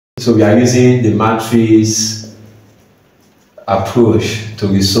So we are using the matrix approach to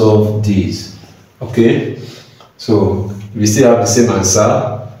resolve this. Okay, so we still have the same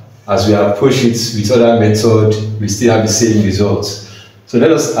answer. As we approach it with other method, we still have the same results. So let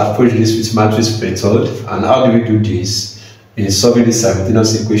us approach this with matrix method. And how do we do this? In solving this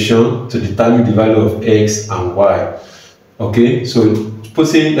simultaneous equation to determine the value of x and y. Okay, so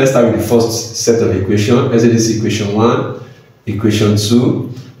let's start with the first set of equation. Let's say this is equation 1, equation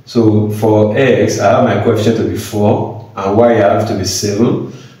 2. So for x, I have my coefficient to be 4, and y I have to be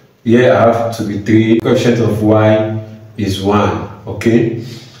 7. Here I have to be 3. Coefficient of y is 1. Okay,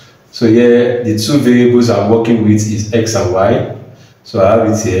 so here the two variables I'm working with is x and y. So I have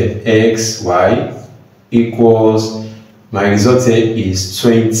it here, x, y equals, my result here is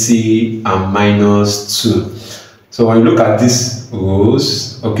 20 and minus 2. So when you look at these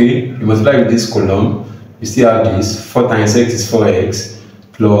rows, okay, you multiply with this column, you still have this, 4 times x is 4x,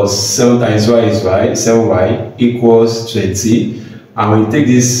 plus 7 times y is y, 7y equals 20. And when you take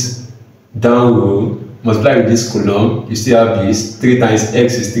this down row, multiply with this column, you still have this, 3 times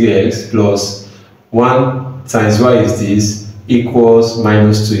x is 3x, plus 1 times y is this, equals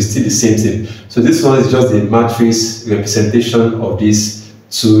minus 2. It's still the same thing. So this one is just the matrix representation of these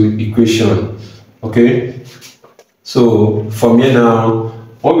two equations. Okay, so from here now,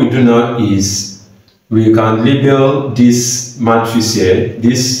 what we do now is we can label this matrix here,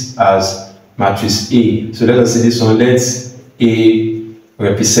 this as matrix A. So let us say this one, let A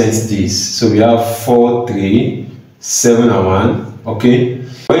represent this. So we have 4, 3, 7 and 1. Okay,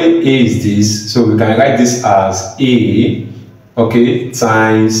 when A is this, so we can write this as A, okay,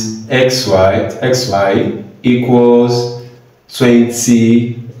 times xy equals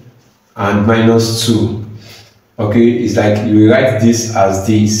 20 and minus 2. Okay, it's like you write this as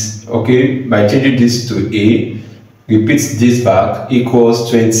this. Okay, by changing this to A, repeat this back,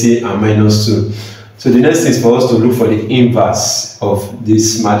 equals 20 and minus 2. So the next thing is for us to look for the inverse of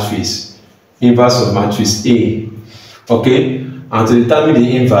this matrix, inverse of matrix A. Okay, and to determine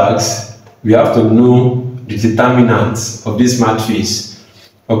the inverse, we have to know the determinant of this matrix.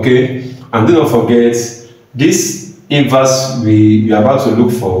 Okay, and do not forget this inverse we are about to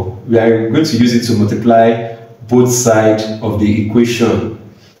look for, we are going to use it to multiply both sides of the equation.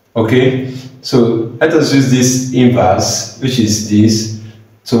 Okay, so let us use this inverse, which is this,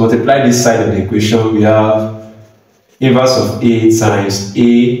 to multiply this side of the equation. We have inverse of A times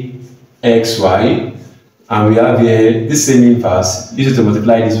A xy, and we have here this same inverse. Use it to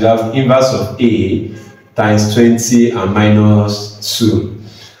multiply this. We have inverse of A times 20 and minus 2.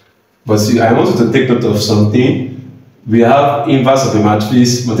 But I want you to take note of something. We have inverse of the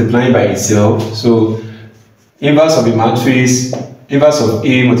matrix multiplying by itself. So inverse of the matrix, inverse of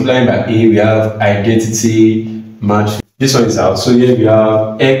A multiplying by A, we have identity matrix. This one is out. So here we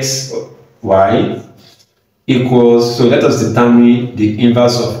have x, y equals, so let us determine the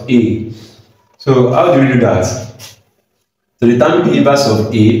inverse of A. So how do we do that? To determine the inverse of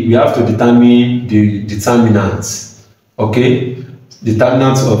A, we have to determine the determinant. Okay,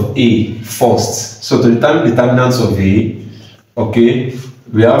 determinant of A first. So to determine determinant of A, okay,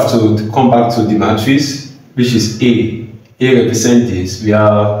 we have to come back to the matrix, which is A. A represents this. We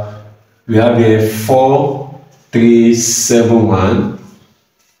have here 4, 3, 7, 1.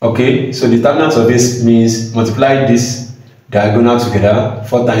 Okay, so determinant of this means multiply this diagonal together.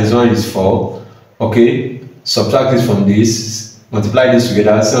 4 times 1 is 4. Okay, subtract this from this, multiply this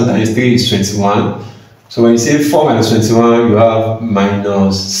together. 7 times 3 is 21. So when you say 4 minus 21, you have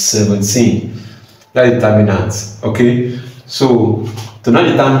minus 17. That's determinant. Okay, so to now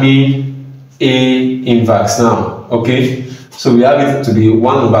determine A inverse now. Okay, so we have it to be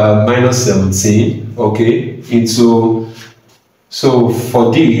 1 over minus 17. Okay, into, so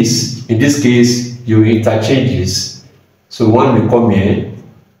for this, in this case, you interchange this. So 1 will come here,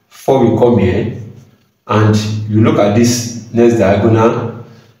 4 will come here, and you look at this next diagonal.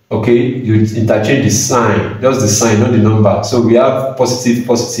 Okay, you interchange the sign, just the sign, not the number. So we have positive,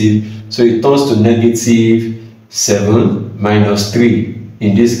 positive, so it turns to negative 7 minus 3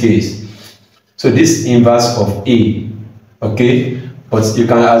 in this case. So this inverse of A. Okay, but you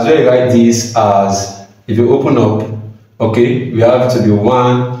can as well write this as, if you open up, okay, we have to be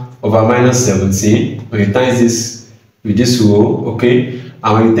 1 over minus 17. When you times this with this row, okay,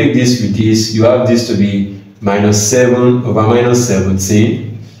 and when you take this with this, you have this to be minus 7 over minus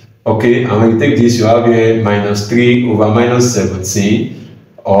 17. Okay, and when you take this, you have here minus 3 over minus 17,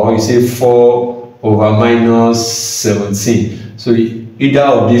 or you say 4 over minus 17. So either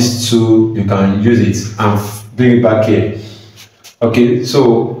of these two, you can use it and bring it back here. Okay,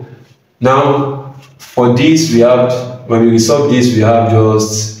 so now for this, we have, when we resolve this, we have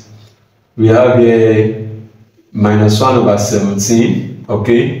just we have here minus 1 over 17.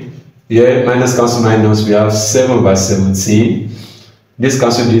 Okay, here minus cancel minus, we have 7 over 17. This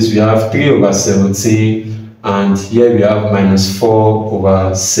cancel this, we have 3 over 17, and here we have minus 4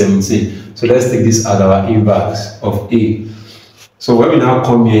 over 17. So let's take this as our inverse of A. So when we now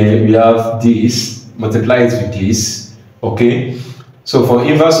come here, we have this, multiply it with this. Okay, so for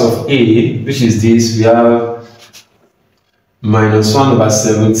inverse of A, which is this, we have minus 1 over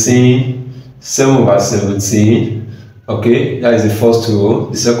 17, 7 over 17. Okay, that is the first row.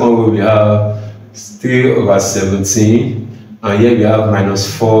 The second row, we have 3 over 17, and here we have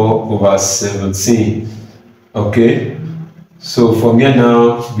minus 4 over 17. Okay, so from here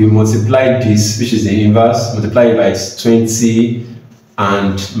now, we multiply this, which is the inverse, multiply it by 20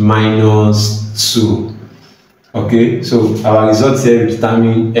 and minus 2. Okay, so our result here will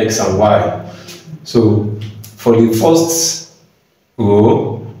determine x and y. So for the first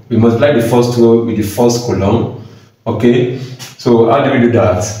row, we multiply the first row with the first column. Okay, so how do we do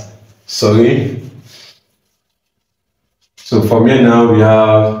that? Sorry. So from here now, we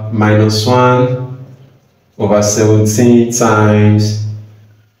have minus 1 over 17 times,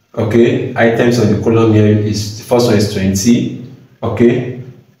 okay, items on the column here is, the first one is 20. Okay,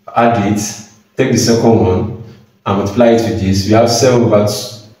 add it, take the second one and multiply it with this. We have 7 over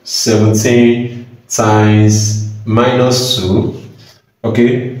 17 times minus 2.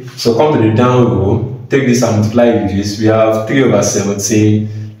 Okay, so come to the down row, take this and multiply it with this. We have 3 over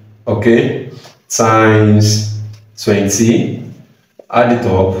 17, okay, times 20. Add it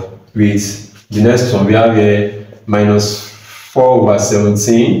up with the next one. We have here minus 4 over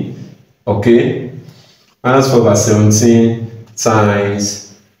 17, okay, minus 4 over 17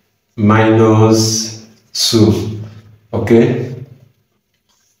 times minus 2. Okay,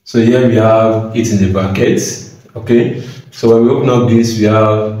 so here we have it in the brackets. Okay, so when we open up this, we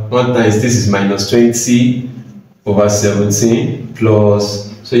have 1 times this is minus 20 over 17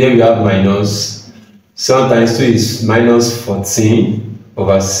 plus, so here we have minus 7 times 2 is minus 14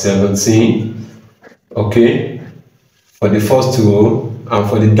 over 17. Okay, for the first row, and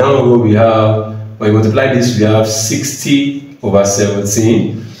for the down row, we have, when we multiply this, we have 60 over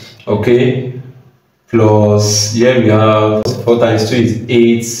 17. Okay, plus here we have 4 times 2 is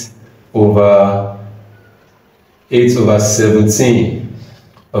 8 over 17.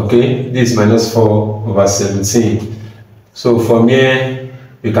 Okay, this is minus 4 over 17. So from here,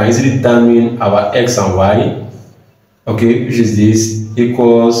 we can easily determine our x and y. Okay, which is this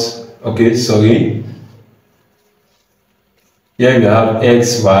equals, okay, sorry, here we have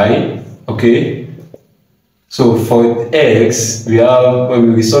x, y. Okay, so for x, we have, when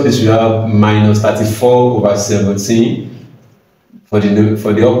we resolve this, we have minus 34 over 17 for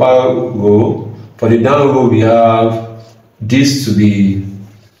the upper row. For the down row, we have this to be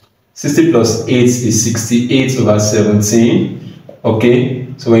 60 plus 8 is 68 over 17. Okay,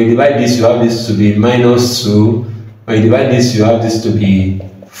 so when you divide this, you have this to be minus 2. When you divide this, you have this to be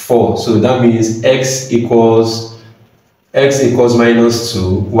 4. So that means x equals minus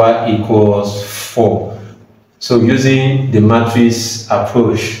 2, y equals 4. So using the matrix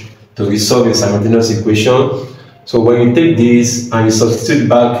approach to resolve a simultaneous equation, so when you take this and you substitute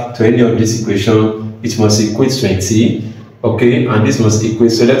back to any of this equation, it must equate 20. Okay, and this must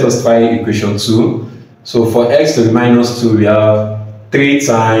equate, so let us try equation 2. So for x to the minus 2, we have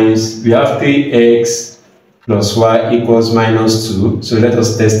 3x plus y equals minus 2. So let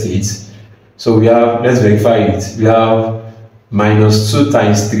us test it. So we have, let's verify it. We have minus 2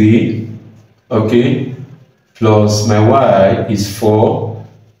 times 3, okay, plus my y is 4.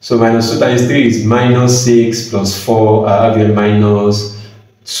 So minus 2 times 3 is minus 6 plus 4. I have here minus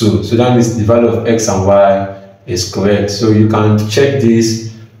 2. So that means the value of x and y is correct. So you can check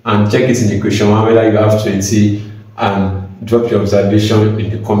this and check it in equation 1 whether you have 20 and drop your observation in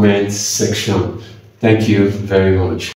the comment section. Thank you very much.